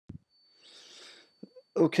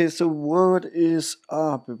Okay, so what is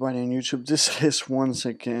up, everybody on YouTube? This is once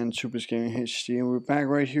again Super Gaming HD, and we're back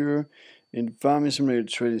right here in Farming Simulator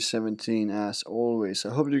 2017 as always. I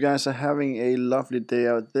hope you guys are having a lovely day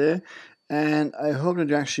out there, and I hope that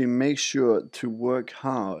you actually make sure to work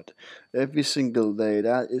hard every single day.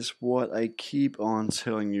 That is what I keep on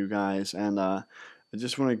telling you guys, and I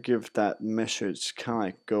just want to give that message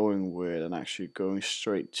kind of going with and actually going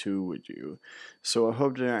straight to with you. So I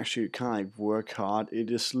hope they actually kind of work hard. It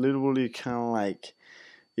is literally kind of like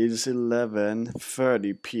it is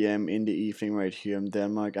 11:30 p.m. in the evening right here in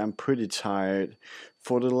Denmark. I'm pretty tired.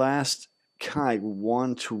 For the last kind of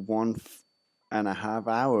 1 to 1.5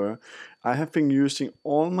 hour, I have been using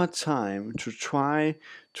all my time to try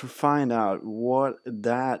to find out what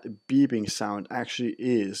that beeping sound actually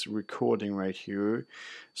is recording right here.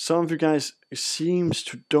 Some of you guys seems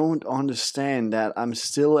to don't understand that I'm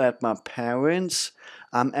still at my parents.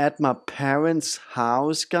 I'm at my parents'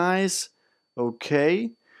 house, guys.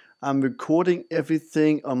 Okay? I'm recording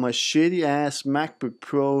everything on my shitty ass MacBook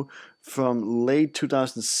Pro from late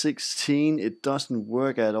 2016. It doesn't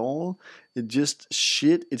work at all. It just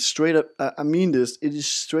shit. It's straight up. I mean this. It is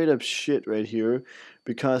straight up shit right here,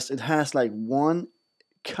 because it has like one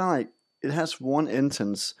kind. It has one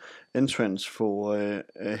entrance for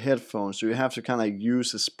headphones. So you have to kind of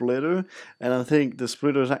use a splitter, and I think the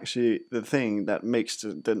splitter is actually the thing that makes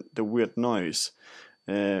the weird noise.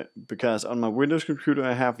 Because on my Windows computer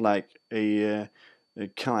I have like a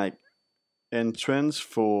kind of entrance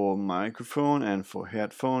for microphone, and for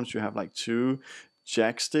headphones you have like two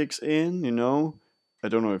jack sticks in, I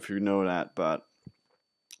don't know if you know that, but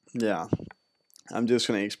yeah, I'm just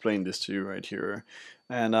gonna explain this to you right here.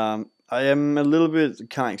 And I am a little bit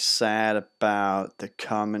kind of sad about the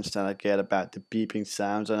comments that I get about the beeping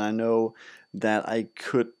sounds, and I know that I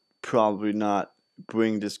could probably not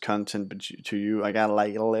bring this content to you. I got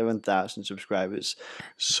like 11,000 subscribers,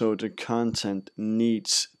 so the content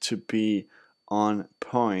needs to be on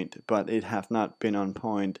point, but it have not been on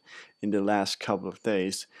point in the last couple of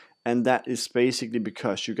days. And that is basically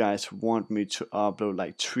because you guys want me to upload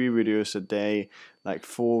like 3 videos a day, like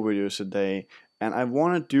 4 videos a day, and I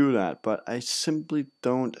want to do that, but I simply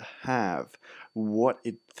don't have what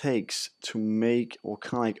it takes to make or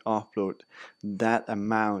kind of upload that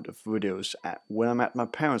amount of videos when I'm at my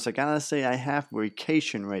parents. I gotta say, I have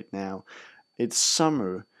vacation right now. It's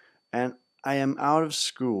summer, and I am out of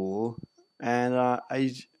school, and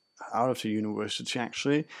I out of the university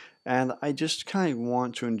actually, and I just kind of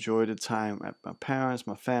want to enjoy the time at my parents,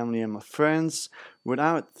 my family, and my friends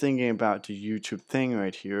without thinking about the YouTube thing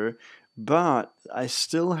right here. But I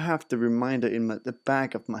still have the reminder in the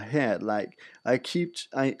back of my head, like I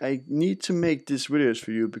need to make these videos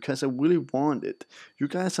for you because I really want it. You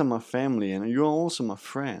guys are my family and you're also my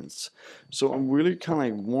friends, so I really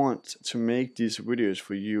kind of want to make these videos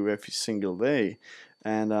for you every single day.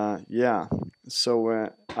 And yeah, so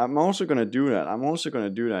I'm also gonna do that. I'm also gonna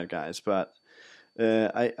do that, guys. But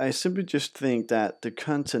I simply just think that the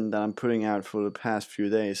content that I'm putting out for the past few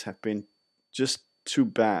days have been just too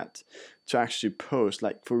bad to actually post.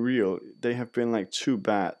 Like for real, they have been like too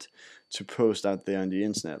bad to post out there on the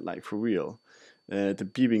internet. Like for real. The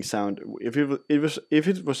beeping sound. If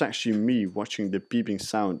it was actually me watching the beeping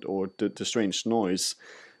sound or the strange noise,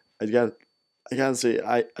 I got I gotta say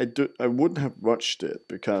I wouldn't have watched it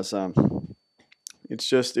because it's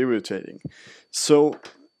just irritating. So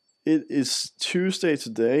it is Tuesday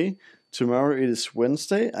today. Tomorrow it is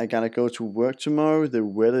Wednesday. I gotta go to work tomorrow. The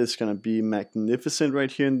weather is gonna be magnificent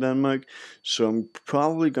right here in Denmark. So I'm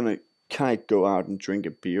probably gonna kind of go out and drink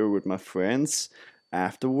a beer with my friends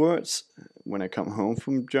afterwards when I come home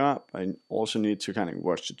from job. I also need to kind of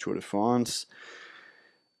watch the Tour de France.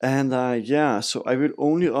 And yeah, so I will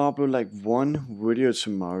only upload like one video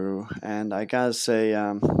tomorrow. And I gotta say,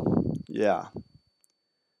 yeah,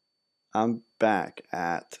 I'm back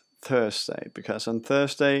at Thursday, because on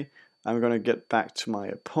Thursday I'm gonna get back to my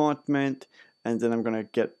apartment, and then I'm gonna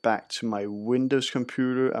get back to my Windows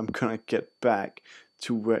computer. I'm gonna get back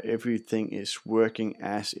to where everything is working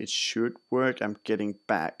as it should work. I'm getting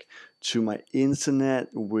back to my internet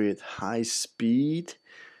with high speed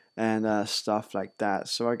and stuff like that.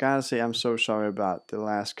 So I gotta say, I'm so sorry about the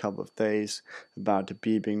last couple of days, about the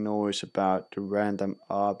beeping noise, about the random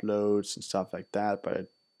uploads and stuff like that, but I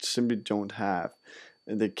simply don't have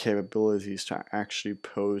the capabilities to actually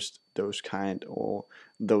post those kind or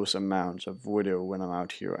those amounts of video when I'm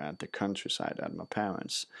out here at the countryside at my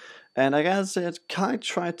parents. And I gotta say, I kind of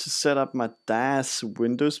tried to set up my dad's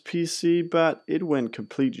Windows PC, but it went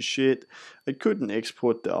completely shit. I couldn't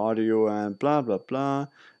export the audio and blah blah blah.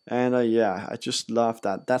 And yeah, I just love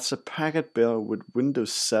that. That's a packet build with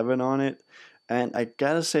Windows 7 on it. And I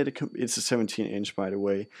gotta say, it's a 17-inch, by the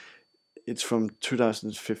way. It's from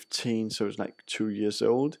 2015, so it's like 2 years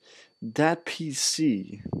old. That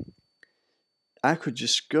PC, I could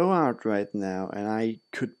just go out right now and I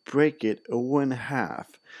could break it over in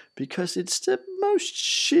half because it's the most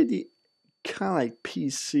shitty kind of like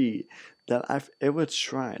PC that I've ever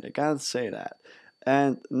tried. I gotta say that.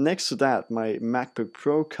 And next to that, my MacBook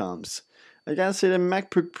Pro comes. I gotta say the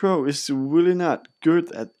MacBook Pro is really not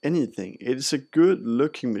good at anything. It is a good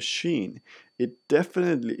looking machine. It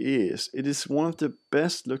definitely is. It is one of the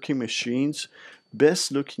best looking machines,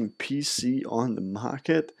 best looking PC on the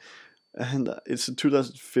market. And it's a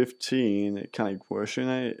 2015 kind of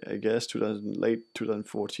version, I guess, late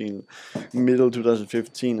 2014, middle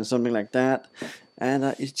 2015, or something like that. And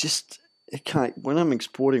it kind of, when I'm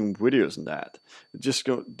exporting videos and that, it just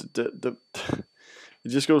it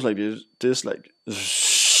just goes like this like.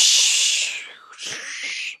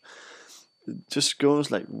 It just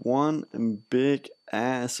goes like one big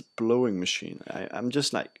ass blowing machine. I'm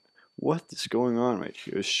just like, what is going on right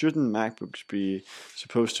here? Shouldn't MacBooks be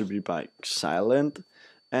supposed to be like silent?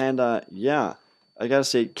 And yeah, I gotta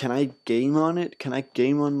say, can I game on it? Can I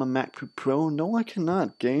game on my MacBook Pro? No, I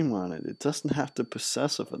cannot game on it. It doesn't have the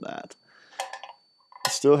processor for that. I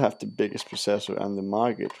still have the biggest processor on the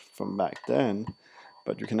market from back then,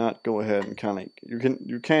 but you cannot go ahead and kind of you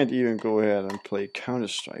can't even go ahead and play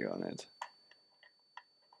Counter-Strike on it.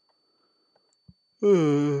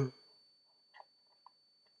 I'm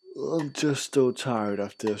just so tired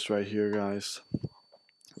of this right here, guys.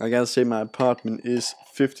 I gotta say, my apartment is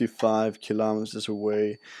 55 kilometers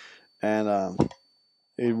away, and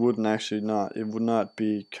it would not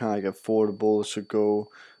be kind of affordable to go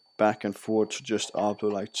back and forth to just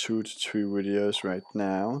upload like 2 to 3 videos right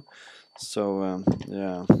now. So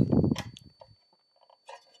yeah,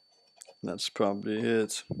 that's probably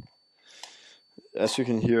it. As you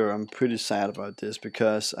can hear, I'm pretty sad about this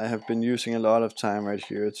because I have been using a lot of time right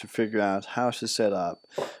here to figure out how to set up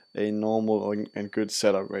a normal and good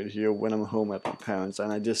setup right here when I'm home at my parents',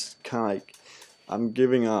 and I just kind of I'm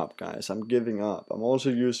giving up, guys. I'm giving up. I'm also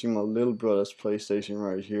using my little brother's PlayStation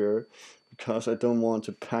right here because I don't want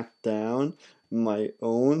to pack down my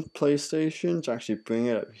own PlayStation to actually bring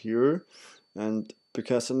it up here, and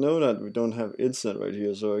because I know that we don't have internet right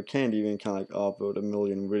here, so I can't even kind of like upload a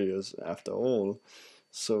million videos after all.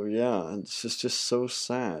 So yeah, and this is just so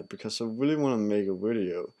sad because I really want to make a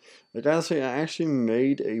video. I gotta say, I actually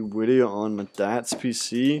made a video on my dad's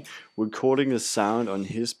PC, recording the sound on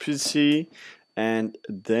his PC, and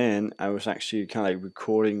then I was actually kind of like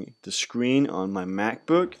recording the screen on my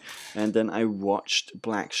MacBook, and then I watched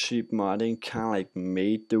Black Sheep Modding kind of like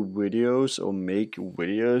made the videos or make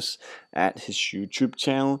videos at his YouTube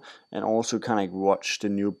channel, and also kind of like watched the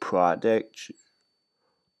new project.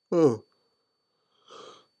 Oh.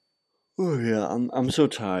 Oh yeah, I'm so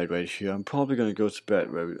tired right here. I'm probably gonna go to bed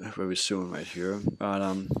very soon right here.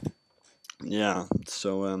 But yeah.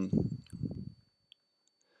 So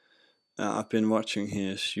I've been watching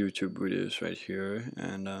his YouTube videos right here,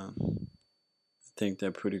 and I think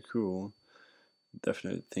they're pretty cool.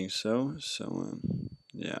 Definitely think so. So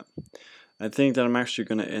yeah, I think that I'm actually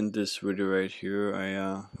gonna end this video right here.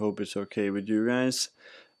 I hope it's okay with you guys,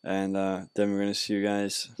 and then we're gonna see you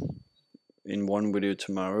guys in one video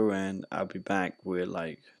tomorrow, and I'll be back with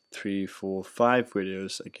like 3, 4, 5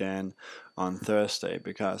 videos again on Thursday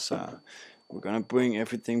because we're gonna bring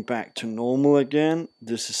everything back to normal again.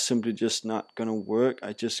 This is simply just not gonna work.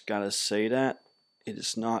 I just gotta say that it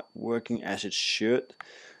is not working as it should.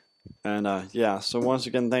 And yeah, so once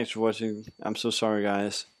again, thanks for watching. I'm so sorry,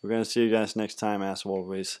 guys. We're gonna see you guys next time, as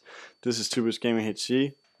always. This is Tubers Gaming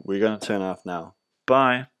HC. We're gonna turn off now.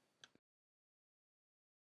 Bye.